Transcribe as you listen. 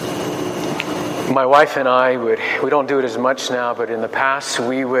My wife and I we don't do it as much now, but in the past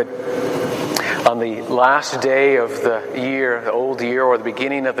we would, on the last day of the year, the old year, or the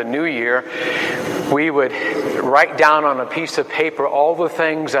beginning of the new year, we would write down on a piece of paper all the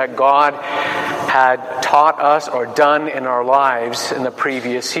things that God had taught us or done in our lives in the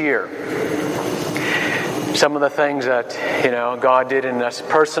previous year. Some of the things that, God did in us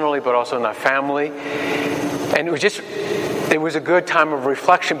personally, but also in our family. And it was a good time of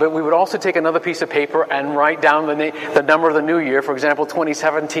reflection, but we would also take another piece of paper and write down the number of the new year, for example,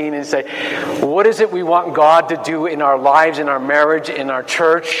 2017, and say, what is it we want God to do in our lives, in our marriage, in our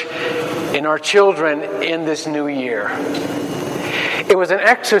church, in our children in this new year? It was an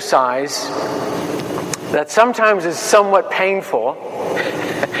exercise that sometimes is somewhat painful,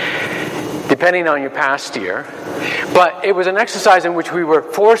 depending on your past year. But it was an exercise in which we were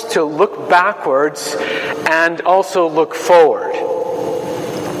forced to look backwards and also look forward.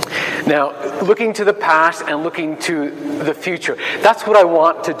 Now, looking to the past and looking to the future. That's what I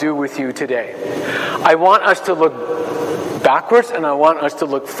want to do with you today. I want us to look backwards and I want us to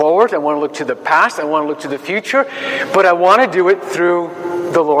look forward. I want to look to the past. I want to look to the future. But I want to do it through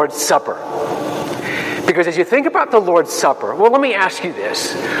the Lord's Supper. Because as you think about the Lord's Supper, well, let me ask you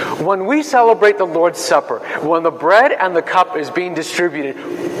this. When we celebrate the Lord's Supper, when the bread and the cup is being distributed,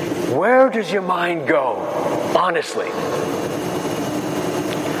 where does your mind go, honestly?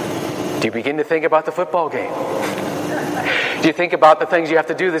 Do you begin to think about the football game? Do you think about the things you have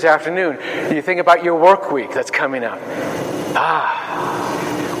to do this afternoon? Do you think about your work week that's coming up?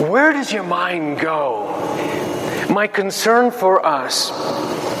 Where does your mind go? My concern for us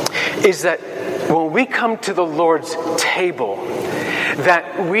is that when we come to the Lord's table,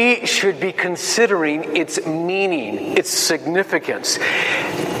 that we should be considering its meaning, its significance.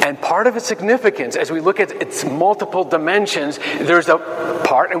 And part of its significance, as we look at its multiple dimensions, there's a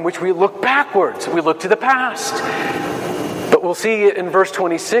part in which we look backwards. We look to the past. But we'll see in verse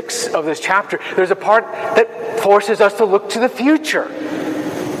 26 of this chapter, there's a part that forces us to look to the future.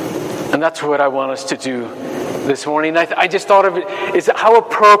 And that's what I want us to do this morning. I just thought of it is how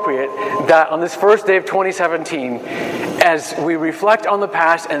appropriate that on this first day of 2017, as we reflect on the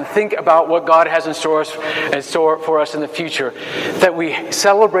past and think about what God has in store for us in the future, that we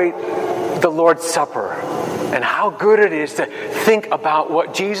celebrate the Lord's Supper and how good it is to think about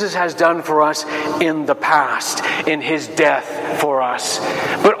what Jesus has done for us in the past, in His death for us,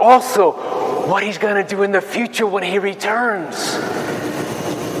 but also what He's going to do in the future when He returns.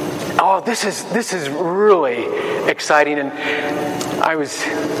 Oh, this is really exciting. And I was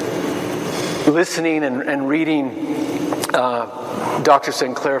listening and reading Dr.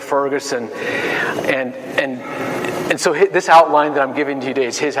 Sinclair Ferguson, and so this outline that I'm giving to you today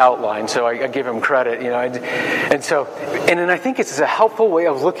is his outline, so I give him credit, and I think it's a helpful way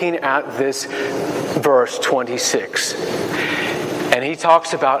of looking at this verse 26. And he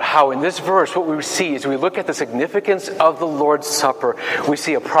talks about how in this verse, what we see is we look at the significance of the Lord's Supper. We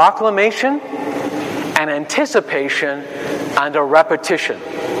see a proclamation, an anticipation, and a repetition.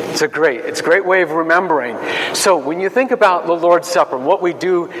 It's a great way of remembering. So when you think about the Lord's Supper, what we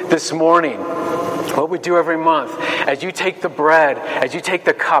do this morning, what we do every month, as you take the bread, as you take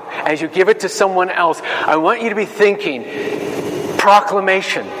the cup, as you give it to someone else, I want you to be thinking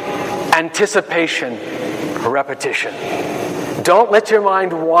proclamation, anticipation, repetition. Don't let your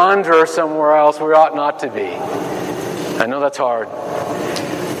mind wander somewhere else where it ought not to be. I know that's hard.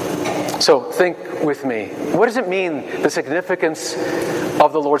 So think with me. What does it mean, the significance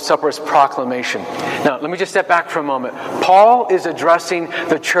of the Lord's Supper as proclamation? Now, let me just step back for a moment. Paul is addressing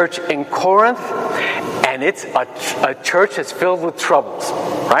the church in Corinth, and it's a church that's filled with troubles,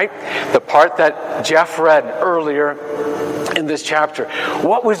 right? The part that Jeff read earlier in this chapter.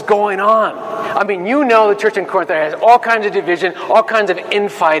 What was going on? I mean, the church in Corinth has all kinds of division, all kinds of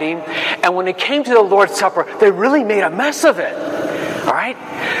infighting, and when it came to the Lord's Supper, they really made a mess of it. All right?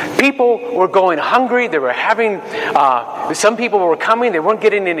 People were going hungry. They were having, some people were coming. They weren't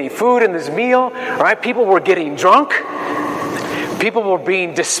getting any food in this meal. All right? People were getting drunk. People were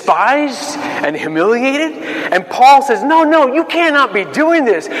being despised and humiliated. And Paul says, no, you cannot be doing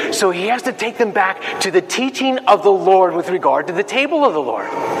this. So he has to take them back to the teaching of the Lord with regard to the table of the Lord.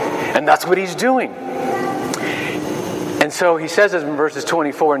 And that's what he's doing. And so he says in verses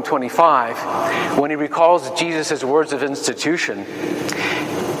 24 and 25, when he recalls Jesus' words of institution,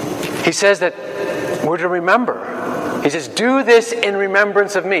 he says that we're to remember. He says, do this in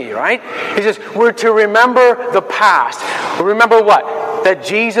remembrance of me, right? He says, we're to remember the past. Remember what? That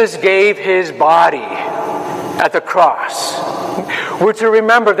Jesus gave his body at the cross. We're to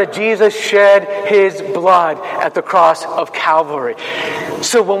remember that Jesus shed his blood at the cross of Calvary.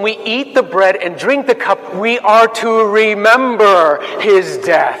 So when we eat the bread and drink the cup, we are to remember his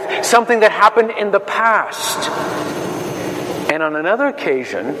death, something that happened in the past. And on another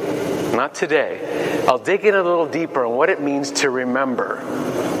occasion, not today, I'll dig in a little deeper on what it means to remember.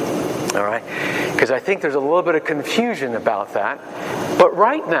 All right? Because I think there's a little bit of confusion about that. But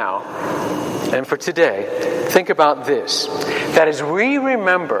right now, and for today, think about this. That as we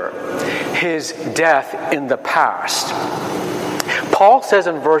remember his death in the past, Paul says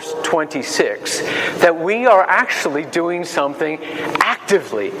in verse 26 that we are actually doing something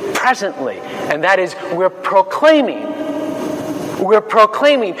actively, presently, and that is we're proclaiming. We're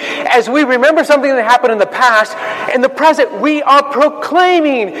proclaiming. As we remember something that happened in the past, in the present, we are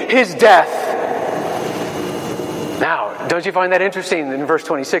proclaiming his death. Now, don't you find that interesting in verse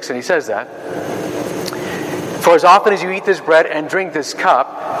 26? And he says that. For as often as you eat this bread and drink this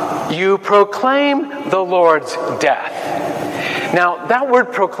cup, you proclaim the Lord's death. Now, that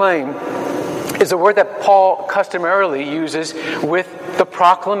word proclaim is a word that Paul customarily uses with the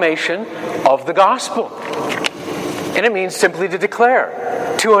proclamation of the gospel. And it means simply to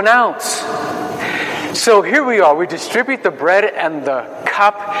declare, to announce. So here we are. We distribute the bread and the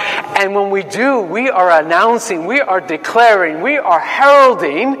cup. And when we do, we are announcing, we are declaring, we are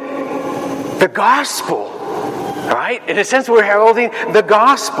heralding the gospel. All right? In a sense, we're heralding the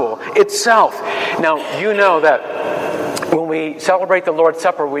gospel itself. Now, you know that when we celebrate the Lord's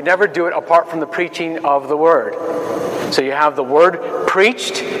Supper, we never do it apart from the preaching of the Word. So you have the Word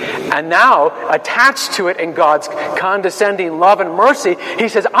preached, and now attached to it in God's condescending love and mercy, he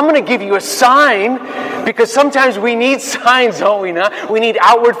says, I'm going to give you a sign, because sometimes we need signs, don't we not? We need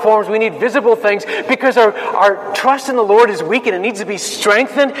outward forms, we need visible things, because our trust in the Lord is weak and it needs to be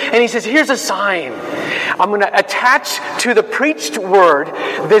strengthened. And he says, here's a sign. I'm going to attach to the preached Word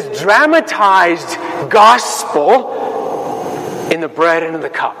this dramatized gospel in the bread and in the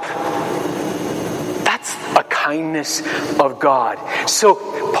cup. That's a kindness of God. So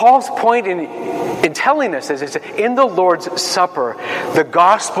Paul's point in telling us is in the Lord's Supper, the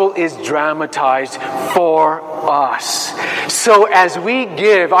gospel is dramatized for us. So as we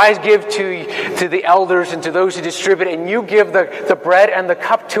give, I give to the elders and to those who distribute, and you give the bread and the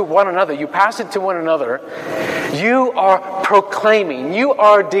cup to one another, you pass it to one another, you are proclaiming, you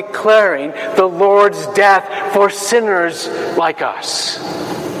are declaring the Lord's death for sinners like us.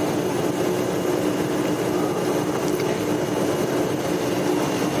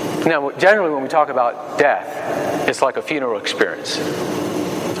 Now, generally when we talk about death, it's like a funeral experience,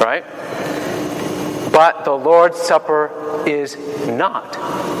 right? But the Lord's Supper is not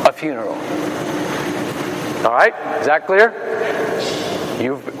a funeral. All right? Is that clear?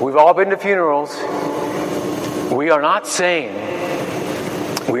 We've all been to funerals. We are not saying,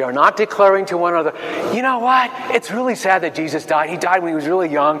 we are not declaring to one another, you know what? It's really sad that Jesus died. He died when he was really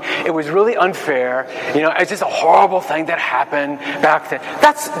young. It was really unfair. You know, it's just a horrible thing that happened back then.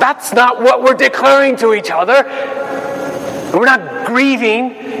 That's not what we're declaring to each other. We're not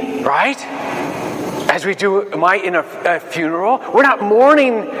grieving, right? As we do might in a funeral. We're not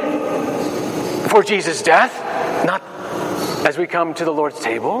mourning for Jesus' death. Not as we come to the Lord's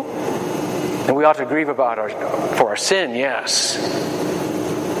table. And we ought to grieve for our sin, yes.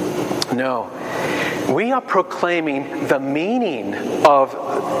 No. We are proclaiming the meaning of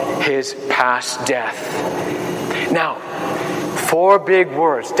his past death. Now, 4 big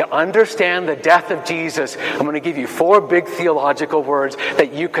words. To understand the death of Jesus, I'm going to give you 4 big theological words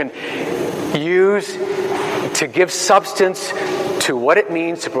that you can use to give substance to what it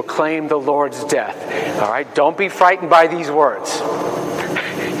means to proclaim the Lord's death. All right? Don't be frightened by these words.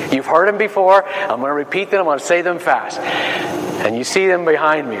 You've heard them before. I'm going to repeat them. I'm going to say them fast. And you see them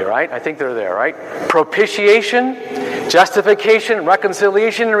behind me, right? I think they're there, right? Propitiation, justification,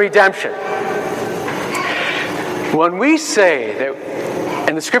 reconciliation, and redemption. When we say that,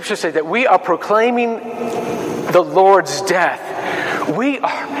 and the scriptures say that we are proclaiming the Lord's death, we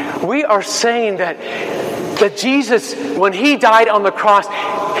are saying that Jesus, when he died on the cross,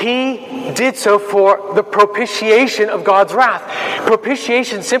 he did so for the propitiation of God's wrath.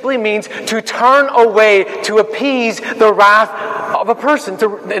 Propitiation simply means to turn away, to appease the wrath of a person,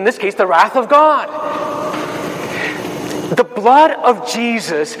 in this case, the wrath of God. The blood of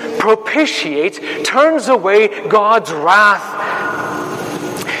Jesus propitiates, turns away God's wrath.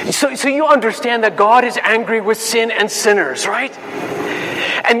 So you understand that God is angry with sin and sinners, right?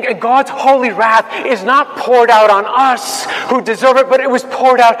 And God's holy wrath is not poured out on us who deserve it, but it was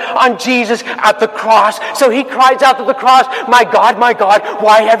poured out on Jesus at the cross. So he cries out to the cross, my God,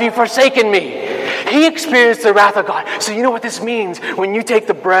 why have you forsaken me? He experienced the wrath of God. So you know what this means when you take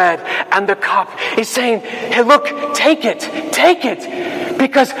the bread and the cup? He's saying, hey, look, take it.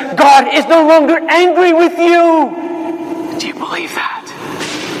 because God is no longer angry with you. Do you believe that?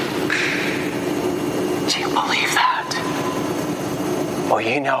 Do you believe that? Well,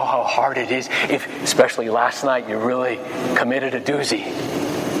 you know how hard it is if, especially last night, you really committed a doozy.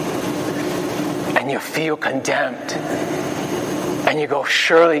 And you feel condemned. And you go,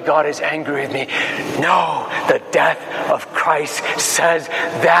 surely God is angry with me. No, the death of Christ says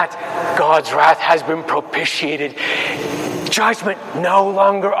that God's wrath has been propitiated. Judgment no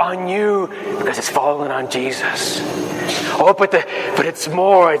longer on you because it's fallen on Jesus. Oh, but it's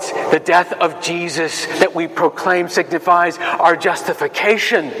more. It's the death of Jesus that we proclaim signifies our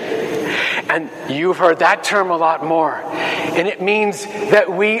justification. And you've heard that term a lot more. And it means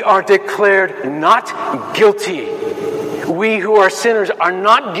that we are declared not guilty. We who are sinners are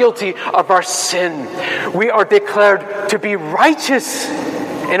not guilty of our sin. We are declared to be righteous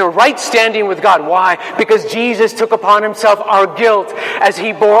in a right standing with God. Why? Because Jesus took upon himself our guilt as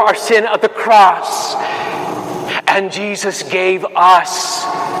he bore our sin at the cross. And Jesus gave us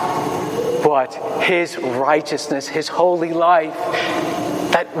what? His righteousness, his holy life.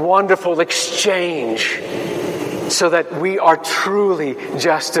 That wonderful exchange. So that we are truly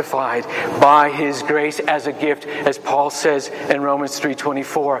justified by his grace as a gift, as Paul says in Romans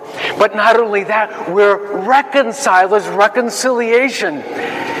 3:24. But not only that, we're reconciled. There's reconciliation.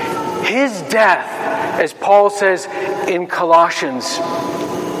 His death, as Paul says in Colossians,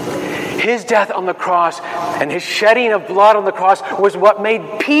 his death on the cross and his shedding of blood on the cross was what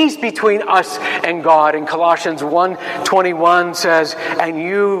made peace between us and God. In Colossians 1:21 says, and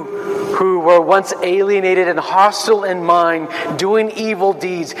you who were once alienated and hostile in mind, doing evil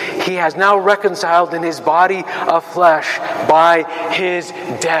deeds, he has now reconciled in his body of flesh by his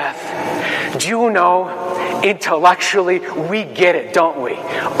death. Do you know, intellectually, we get it, don't we?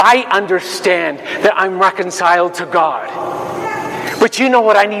 I understand that I'm reconciled to God. But you know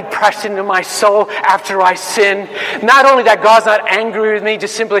what I need pressed into my soul after I sin? Not only that God's not angry with me,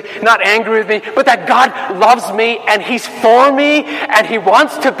 just simply not angry with me, but that God loves me and he's for me and he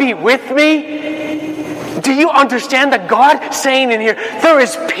wants to be with me. Do you understand that God saying in here, there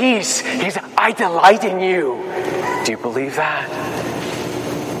is peace. He's, I delight in you. Do you believe that?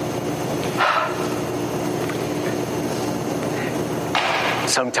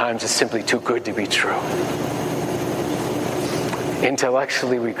 Sometimes it's simply too good to be true.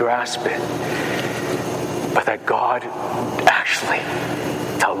 Intellectually we grasp it, but that God actually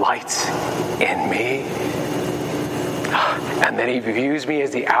delights in me, and that he views me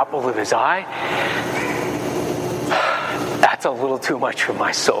as the apple of his eye, that's a little too much for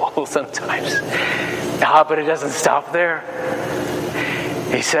my soul sometimes. But it doesn't stop there.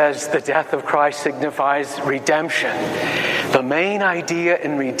 He says the death of Christ signifies redemption. The main idea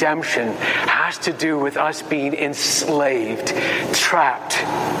in redemption has to do with us being enslaved, trapped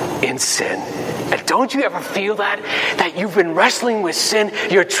in sin. And don't you ever feel that? That you've been wrestling with sin,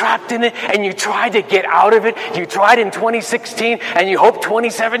 you're trapped in it, and you try to get out of it. You tried in 2016, and you hope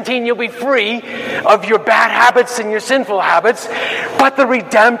 2017 you'll be free of your bad habits and your sinful habits. But the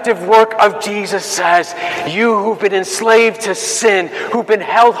redemptive work of Jesus says, you who've been enslaved to sin, who've been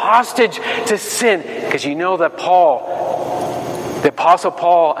held hostage to sin, because you know that the Apostle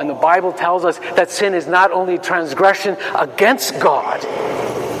Paul and the Bible tells us that sin is not only transgression against God,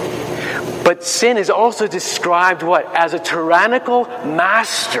 but sin is also described as a tyrannical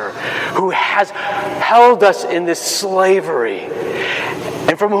master who has held us in this slavery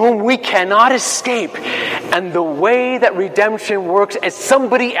and from whom we cannot escape. And the way that redemption works is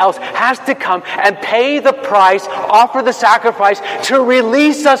somebody else has to come and pay the price, offer the sacrifice to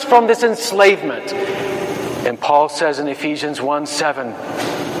release us from this enslavement. And Paul says in Ephesians 1:7,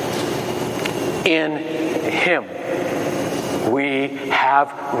 in him we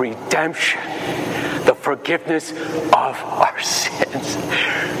have redemption, the forgiveness of our sins.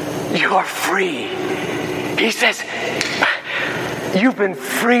 You are free. He says, you've been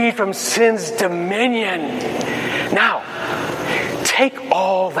freed from sin's dominion. Now, take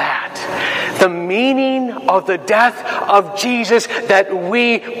all that, the meaning of the death of Jesus that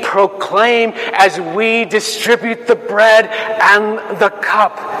we proclaim as we distribute the bread and the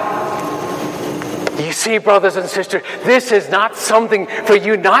cup. You see, brothers and sisters, this is not something for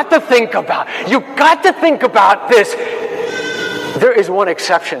you not to think about. You've got to think about this. There is one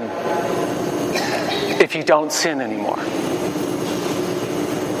exception. If you don't sin anymore.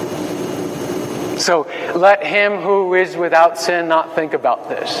 So let him who is without sin not think about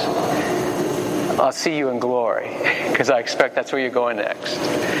this. I'll see you in glory, because I expect that's where you're going next.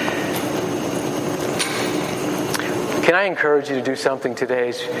 Can I encourage you to do something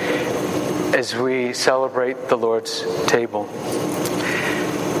today as we celebrate the Lord's table?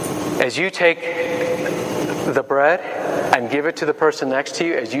 as you take the bread and give it to the person next to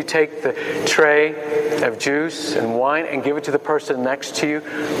you, as you take the tray of juice and wine and give it to the person next to you,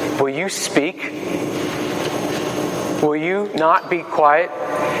 will you speak? Will you not be quiet,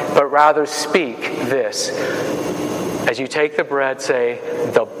 but rather speak this? As you take the bread, say,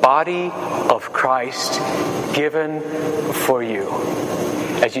 the body of Christ given for you.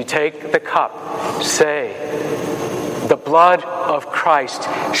 As you take the cup, say, the blood of Christ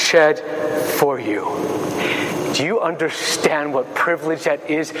shed for you. Do you understand what privilege that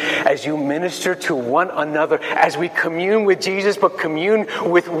is as you minister to one another, as we commune with Jesus, but commune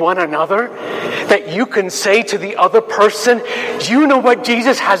with one another? That you can say to the other person, you know what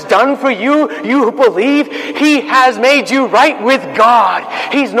Jesus has done for you? You who believe, He has made you right with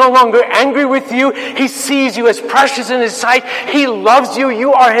God. He's no longer angry with you. He sees you as precious in His sight. He loves you.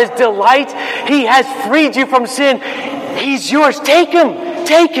 You are His delight. He has freed you from sin. He's yours. Take Him.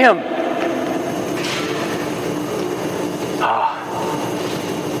 Take Him.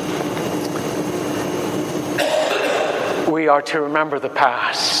 We are to remember the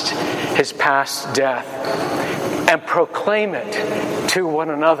past, His past death, and proclaim it to one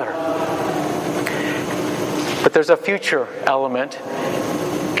another. But there's a future element.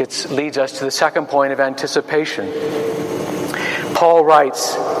 It leads us to the second point of anticipation. Paul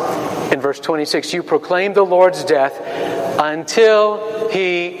writes in verse 26, you proclaim the Lord's death until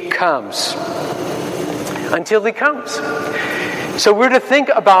He comes. Until He comes. So we're to think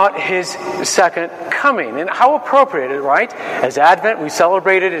about His second coming. And how appropriate, right? As Advent, we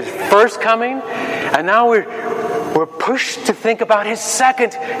celebrated His first coming. And now we're pushed to think about His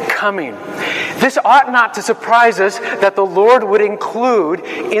second coming. This ought not to surprise us that the Lord would include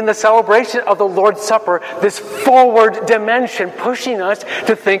in the celebration of the Lord's Supper this forward dimension, pushing us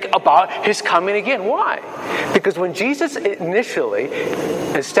to think about His coming again. Why? Because when Jesus initially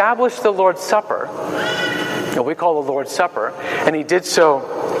established the Lord's Supper, what we call the Lord's Supper, and He did so,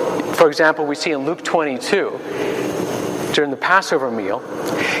 for example, we see in Luke 22, during the Passover meal,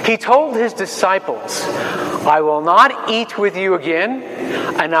 He told His disciples, I will not eat with you again,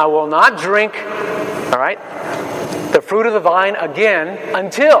 and I will not drink, the fruit of the vine again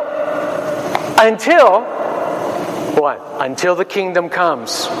until what? Until the kingdom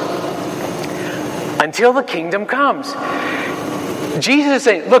comes. Until the kingdom comes. Jesus is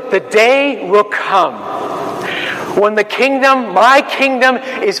saying, look, the day will come when the kingdom, my kingdom,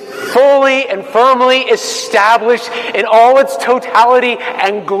 is fully and firmly established in all its totality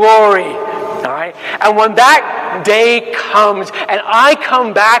and glory. All right? And when that day comes and I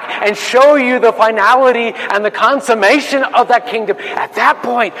come back and show you the finality and the consummation of that kingdom, at that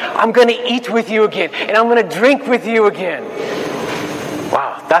point, I'm going to eat with you again and I'm going to drink with you again.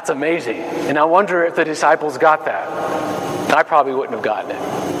 Wow, that's amazing. And I wonder if the disciples got that. I probably wouldn't have gotten it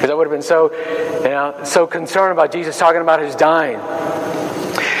because I would have been so concerned about Jesus talking about His dying.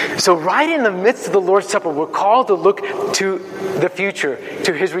 So right in the midst of the Lord's Supper, we're called to look to the future,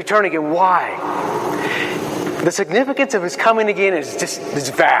 to His return again. Why? The significance of His coming again is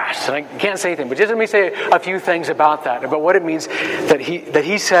vast, and I can't say anything. But just let me say a few things about that, about what it means that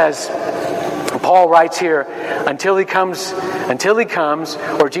He says. Paul writes here, until He comes,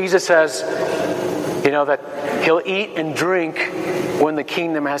 or Jesus says, that He'll eat and drink when the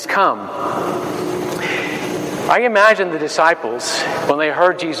kingdom has come. I imagine the disciples, when they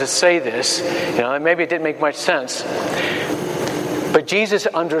heard Jesus say this, maybe it didn't make much sense, but Jesus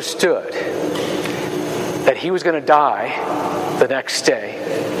understood that He was going to die the next day.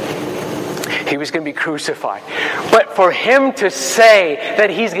 He was going to be crucified. But for Him to say that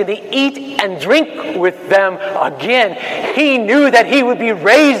He's going to eat and drink with them again, He knew that He would be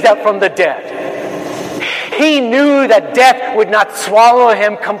raised up from the dead. He knew that death would not swallow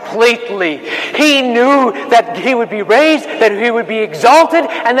Him completely. He knew that He would be raised, that He would be exalted,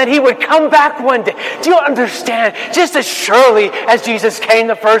 and that He would come back one day. Do you understand? Just as surely as Jesus came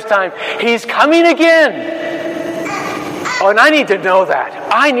the first time, He's coming again. Oh, and I need to know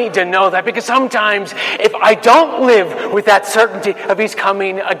that. I need to know that because sometimes if I don't live with that certainty of He's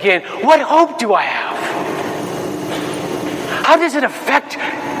coming again, what hope do I have? How does it affect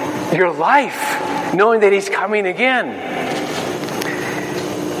your life knowing that He's coming again?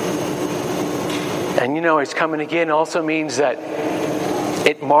 And He's coming again also means that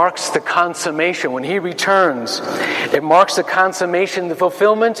it marks the consummation. When He returns, it marks the consummation, the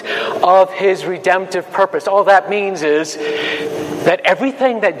fulfillment of His redemptive purpose. All that means is that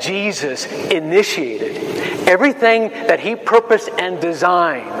everything that Jesus initiated, everything that He purposed and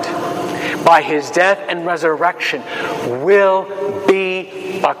designed by His death and resurrection will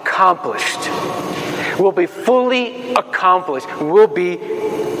be accomplished. Will be fully accomplished. Will be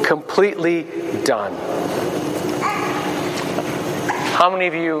completely done. How many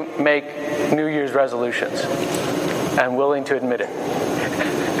of you make New Year's resolutions and willing to admit it?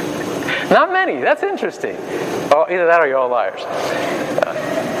 Not many. That's interesting. Oh, either that or you're all liars.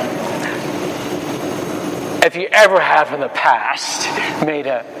 If you ever have in the past made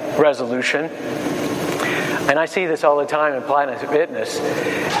a resolution, and I see this all the time in Planet Fitness,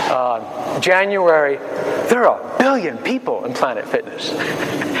 January, there are 1 billion people in Planet Fitness.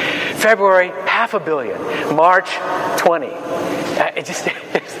 February, 500 million. March, 20.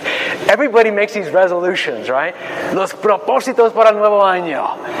 Everybody makes these resolutions, right? Los propósitos para el nuevo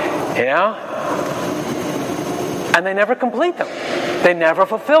año. You know? And they never complete them. They never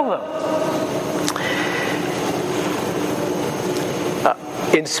fulfill them.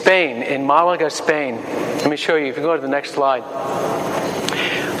 In Spain, in Malaga, Spain, let me show you, if you go to the next slide,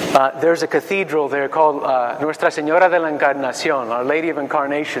 there's a cathedral there called Nuestra Señora de la Encarnación, Our Lady of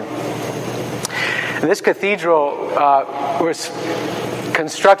Incarnation. And this cathedral was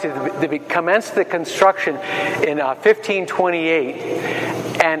constructed, they commenced the construction in 1528,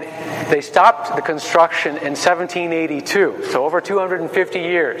 and they stopped the construction in 1782, so over 250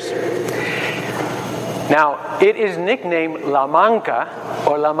 years. Now, it is nicknamed La Manca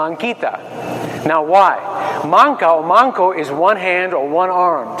or La Manquita. Now, why? Manca or manco is one hand or one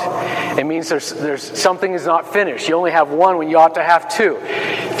armed. It means there's something is not finished. You only have one when you ought to have two.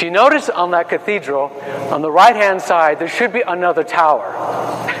 If you notice on that cathedral, on the right-hand side, there should be another tower.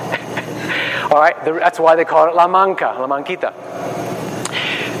 All right? That's why they call it La Manca, La Manquita.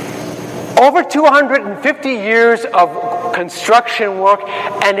 Over 250 years of construction work,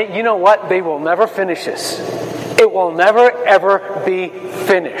 and you know what? They will never finish this. It will never, ever be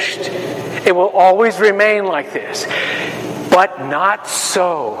finished. It will always remain like this. But not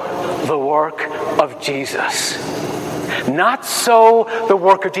so the work of Jesus. Not so the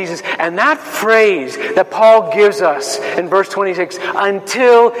work of Jesus. And that phrase that Paul gives us in verse 26,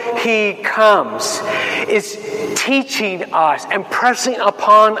 until he comes, is teaching us and pressing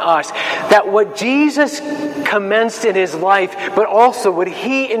upon us that what Jesus commenced in his life, but also what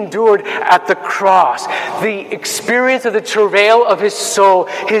he endured at the cross, the experience of the travail of his soul,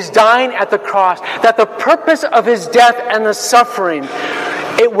 his dying at the cross, that the purpose of his death and the suffering,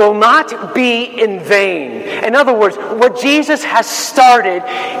 it will not be in vain. In other words, what Jesus has started,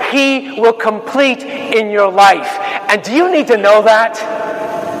 he will complete in your life. And do you need to know that?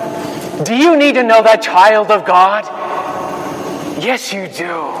 Do you need to know that, child of God? Yes, you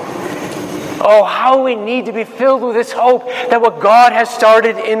do. Oh, how we need to be filled with this hope that what God has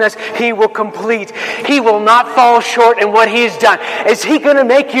started in us, he will complete. He will not fall short in what he's done. Is he going to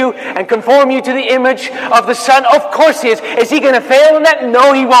make you and conform you to the image of the Son? Of course he is. Is he going to fail in that?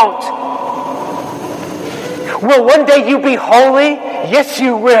 No, he won't. Will one day you be holy? Yes,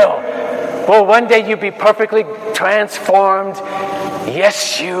 you will. Will one day you be perfectly transformed?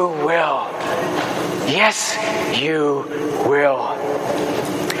 Yes, you will. Yes, you will.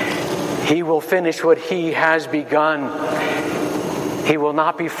 He will finish what he has begun. He will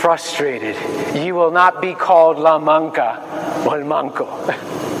not be frustrated. You will not be called La Manca or El Manco.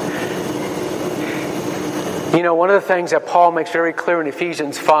 You know, one of the things that Paul makes very clear in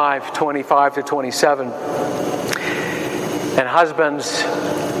Ephesians 5, 25 to 27, and husbands,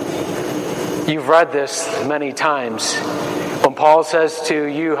 you've read this many times, when Paul says to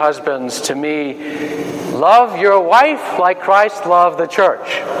you husbands, to me, love your wife like Christ loved the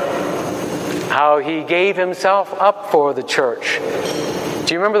church. How he gave himself up for the church.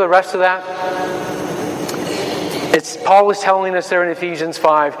 Do you remember the rest of that? Paul is telling us there in Ephesians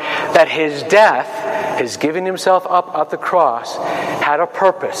 5 that his death, his giving himself up at the cross, had a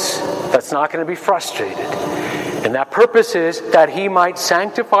purpose that's not going to be frustrated. And that purpose is that he might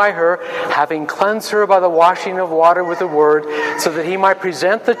sanctify her, having cleansed her by the washing of water with the word, so that he might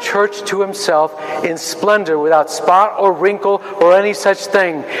present the church to himself in splendor, without spot or wrinkle or any such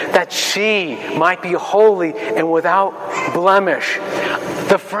thing, that she might be holy and without blemish.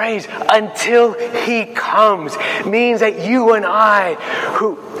 The phrase, until he comes, means that you and I,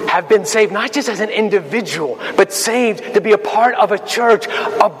 who have been saved not just as an individual, but saved to be a part of a church,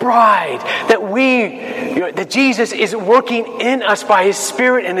 a bride, that Jesus is working in us by his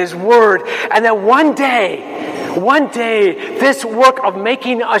Spirit and his Word, and that one day, this work of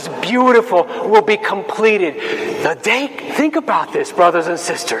making us beautiful will be completed. The day, think about this, brothers and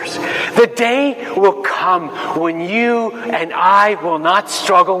sisters. The day will come when you and I will not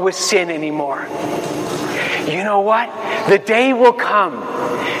struggle with sin anymore. You know what? The day will come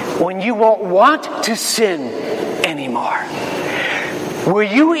when you won't want to sin anymore. Will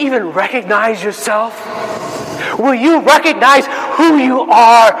you even recognize yourself? Will you recognize who you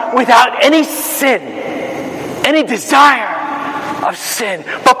are without any sin, any desire of sin,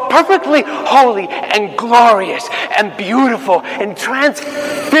 but perfectly holy and glorious and beautiful and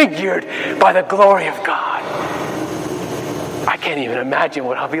transfigured by the glory of God. I can't even imagine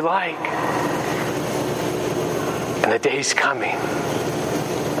what I'll be like. And the day's coming.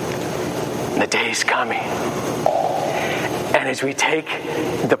 The day's coming. And as we take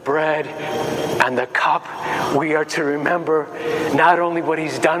the bread and the cup, we are to remember not only what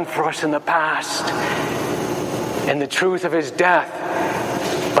He's done for us in the past and the truth of His death,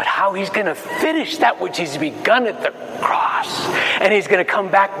 but how He's going to finish that which He's begun at the cross. And He's going to come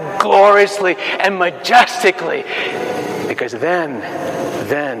back gloriously and majestically, because then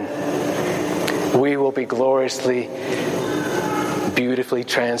we will be gloriously, beautifully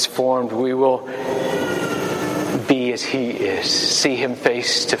transformed. We will be as He is, see Him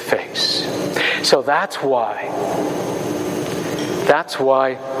face to face. So that's why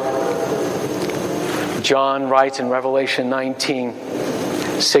John writes in Revelation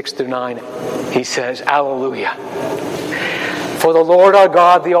 19:6-9, he says, Alleluia. For the Lord our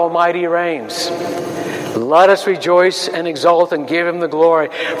God, the Almighty, reigns. Let us rejoice and exult and give Him the glory.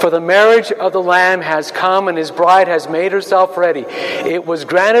 For the marriage of the Lamb has come, and His bride has made herself ready. It was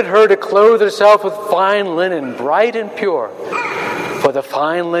granted her to clothe herself with fine linen, bright and pure. For the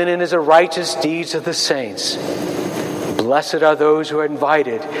fine linen is the righteous deeds of the saints. Blessed are those who are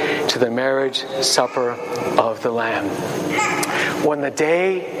invited to the marriage supper of the Lamb. When the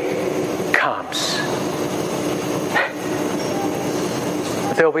day comes,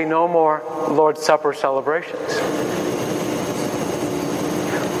 there'll be no more Lord's Supper celebrations.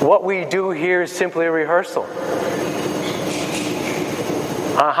 What we do here is simply a rehearsal.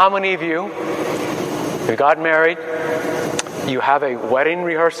 How many of you got married? You have a wedding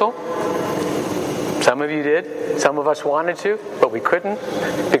rehearsal? Some of you did. Some of us wanted to, but we couldn't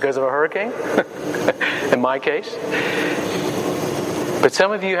because of a hurricane, in my case. But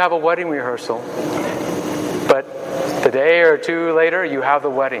some of you have a wedding rehearsal. But the day or two later, you have the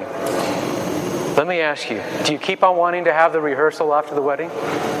wedding. Let me ask you, do you keep on wanting to have the rehearsal after the wedding?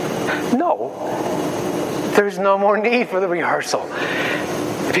 No. There's no more need for the rehearsal.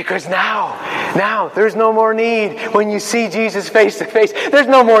 Because now, there's no more need when you see Jesus face to face. There's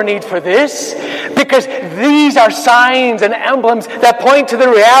no more need for this. Because these are signs and emblems that point to the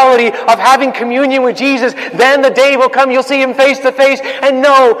reality of having communion with Jesus. Then the day will come, you'll see Him face to face. And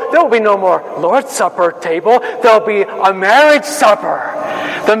no, there will be no more Lord's Supper table. There'll be a marriage supper.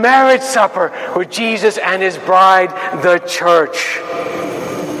 The marriage supper with Jesus and His bride, the church.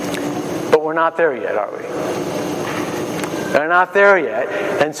 But we're not there yet, are we? They're not there yet.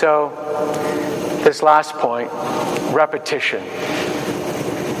 And so, this last point, repetition.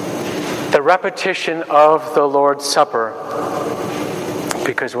 The repetition of the Lord's Supper,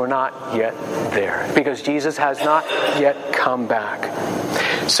 because we're not yet there. Because Jesus has not yet come back.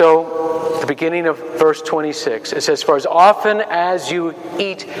 So, the beginning of verse 26, it says, For as often as you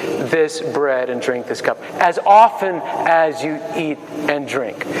eat this bread and drink this cup, as often as you eat and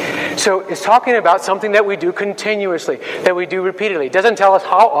drink. So it's talking about something that we do continuously, that we do repeatedly. It doesn't tell us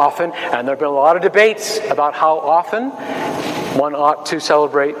how often, and there have been a lot of debates about how often one ought to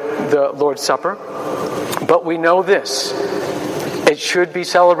celebrate the Lord's Supper. But we know this. It should be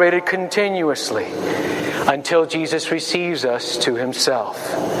celebrated continuously until Jesus receives us to Himself.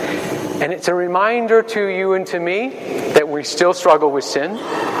 And it's a reminder to you and to me that we still struggle with sin,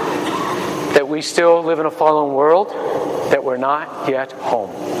 that we still live in a fallen world, that we're not yet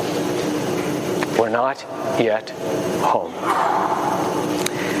home. We're not yet home.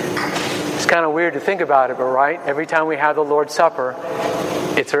 It's kind of weird to think about it, but right? Every time we have the Lord's Supper,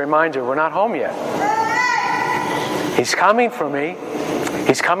 it's a reminder we're not home yet. He's coming for me.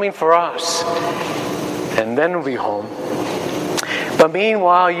 He's coming for us. And then we'll be home. But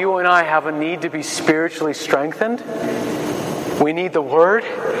meanwhile, you and I have a need to be spiritually strengthened. We need the Word,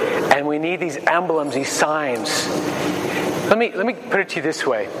 and we need these emblems, these signs. Let me put it to you this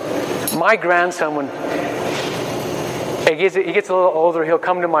way. My grandson, when he gets a little older, he'll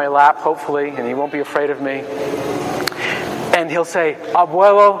come to my lap, hopefully, and he won't be afraid of me. And he'll say,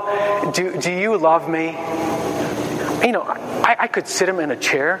 Abuelo, do you love me? You know, I could sit him in a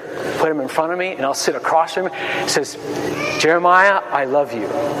chair, put him in front of me, and I'll sit across from him. He says, Jeremiah, I love you.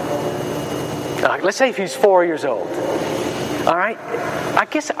 Let's say if he's 4 years old. All right? I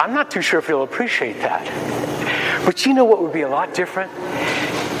guess I'm not too sure if he'll appreciate that. But you know what would be a lot different?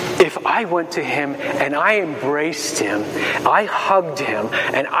 If I went to him and I embraced him. I hugged him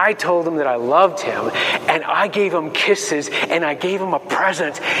and I told him that I loved him. And I gave him kisses and I gave him a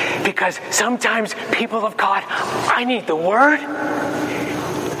present. Because sometimes, people of God, I need the word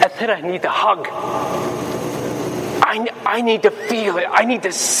and then I need the hug. I need to feel it. I need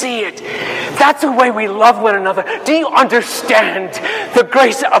to see it. That's the way we love one another. Do you understand the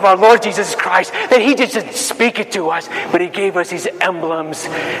grace of our Lord Jesus Christ? That he didn't speak it to us, but he gave us these emblems,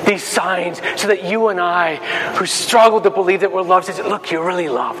 these signs, so that you and I, who struggle to believe that we're loved, says, look, you're really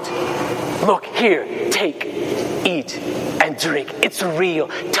loved. Look, here, take, eat, and drink. It's real.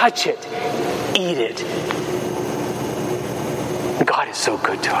 Touch it. Eat it. God is so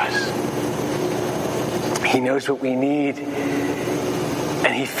good to us. He knows what we need,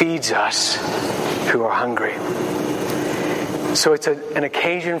 and he feeds us who are hungry. So it's an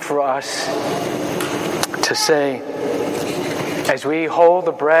occasion for us to say, as we hold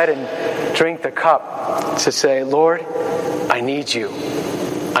the bread and drink the cup, to say, Lord, I need you.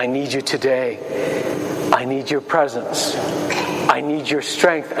 I need you today. I need your presence. I need your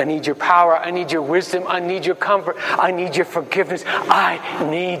strength. I need your power. I need your wisdom. I need your comfort. I need your forgiveness. I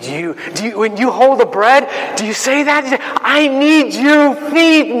need you. When you hold the bread, do you say that? You say, I need you.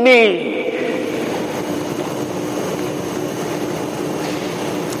 Feed me.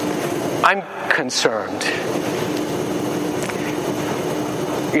 I'm concerned.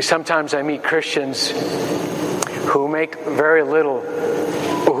 Sometimes I meet Christians who make very little,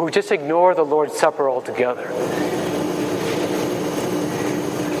 or who just ignore the Lord's Supper altogether.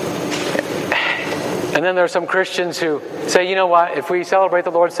 And then there are some Christians who say, you know what, if we celebrate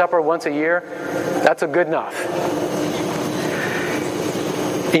the Lord's Supper once a year, that's good enough.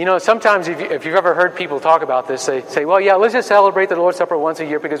 You know, sometimes if you've ever heard people talk about this, they say, well, yeah, let's just celebrate the Lord's Supper once a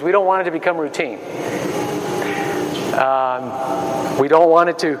year because we don't want it to become routine. We don't want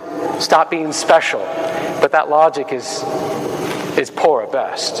it to stop being special. But that logic is poor at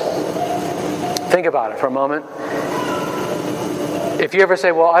best. Think about it for a moment. If you ever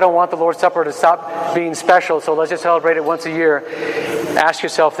say, well, I don't want the Lord's Supper to stop being special, so let's just celebrate it once a year, ask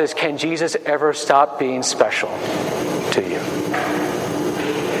yourself this: can Jesus ever stop being special to you?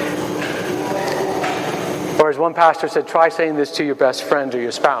 Or as one pastor said, try saying this to your best friend or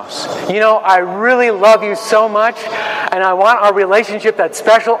your spouse. You know, I really love you so much, and I want our relationship that's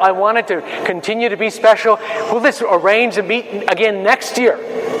special. I want it to continue to be special. We'll just arrange to meet again next year.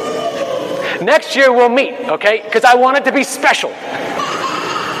 Next year we'll meet, okay? Because I want it to be special.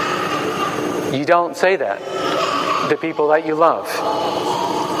 You don't say that to people that you love.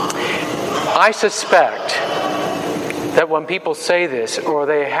 I suspect that when people say this, or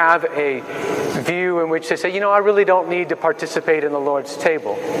they have a view in which they say, you know, I really don't need to participate in the Lord's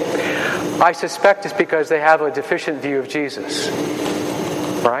table, I suspect it's because they have a deficient view of Jesus.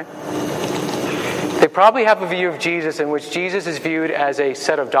 Right? They probably have a view of Jesus in which Jesus is viewed as a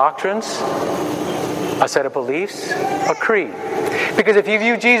set of doctrines, a set of beliefs, a creed. Because if you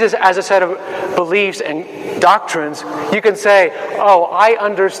view Jesus as a set of beliefs and doctrines, you can say, oh, I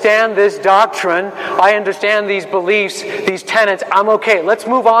understand this doctrine, I understand these beliefs, these tenets, I'm okay, let's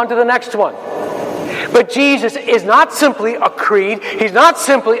move on to the next one. But Jesus is not simply a creed, he's not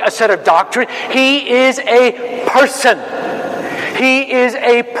simply a set of doctrine, he is a person. He is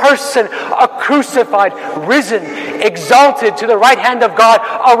a person, a crucified, risen, exalted to the right hand of God,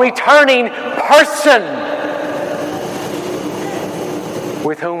 a returning person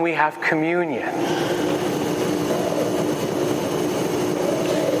with whom we have communion.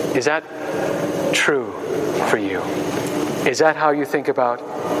 Is that true for you? Is that how you think about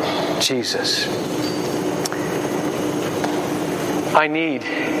Jesus? I need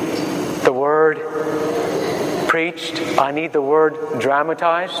the Word preached. I need the Word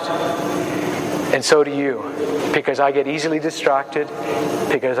dramatized. And so do you. Because I get easily distracted.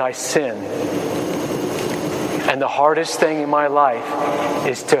 Because I sin. And the hardest thing in my life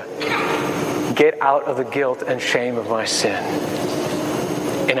is to get out of the guilt and shame of my sin.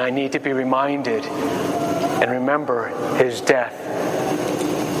 And I need to be reminded and remember His death.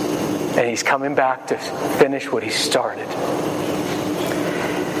 And He's coming back to finish what He started.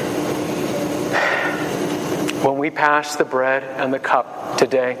 When we pass the bread and the cup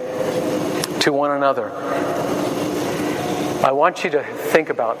today to one another, I want you to think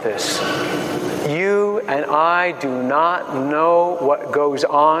about this. You and I do not know what goes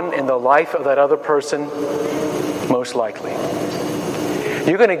on in the life of that other person, most likely.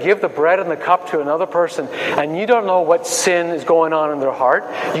 You're going to give the bread and the cup to another person, and you don't know what sin is going on in their heart.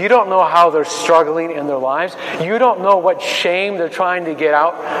 You don't know how they're struggling in their lives. You don't know what shame they're trying to get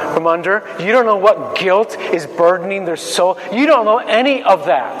out from under. You don't know what guilt is burdening their soul. You don't know any of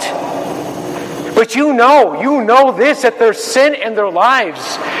that. But you know this, that there's sin in their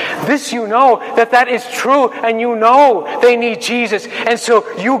lives. This you know, that is true, and you know they need Jesus. And so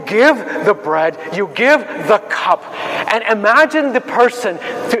you give the bread, you give the cup. And imagine the person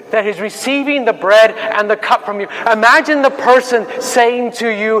that is receiving the bread and the cup from you. Imagine the person saying to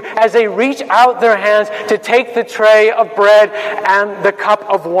you as they reach out their hands to take the tray of bread and the cup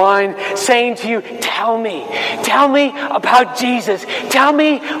of wine, saying to you, tell me about Jesus. Tell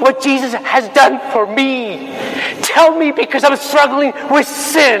me what Jesus has done for me. Tell me because I'm struggling with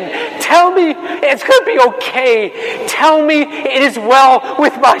sin. Tell me it's going to be okay. Tell me it is well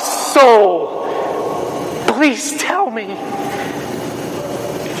with my soul. Please tell me.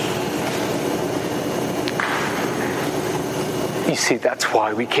 You see, that's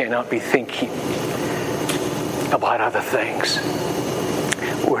why we cannot be thinking about other things.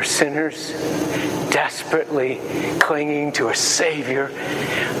 We're sinners, desperately clinging to a Savior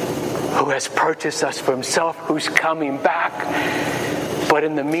who has purchased us for himself, who's coming back. But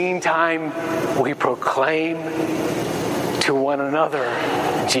in the meantime, we proclaim to one another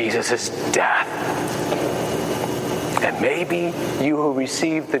Jesus' death. And maybe you who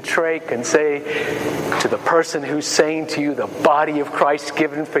received the tray can say to the person who's saying to you, the body of Christ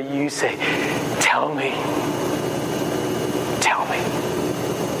given for you, say, tell me. Tell me.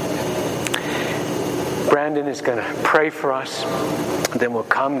 Brandon is going to pray for us. Then we'll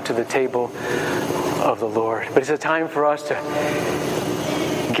come to the table of the Lord. But it's a time for us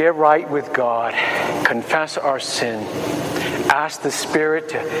to get right with God, confess our sin, ask the Spirit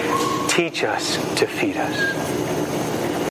to teach us, to feed us.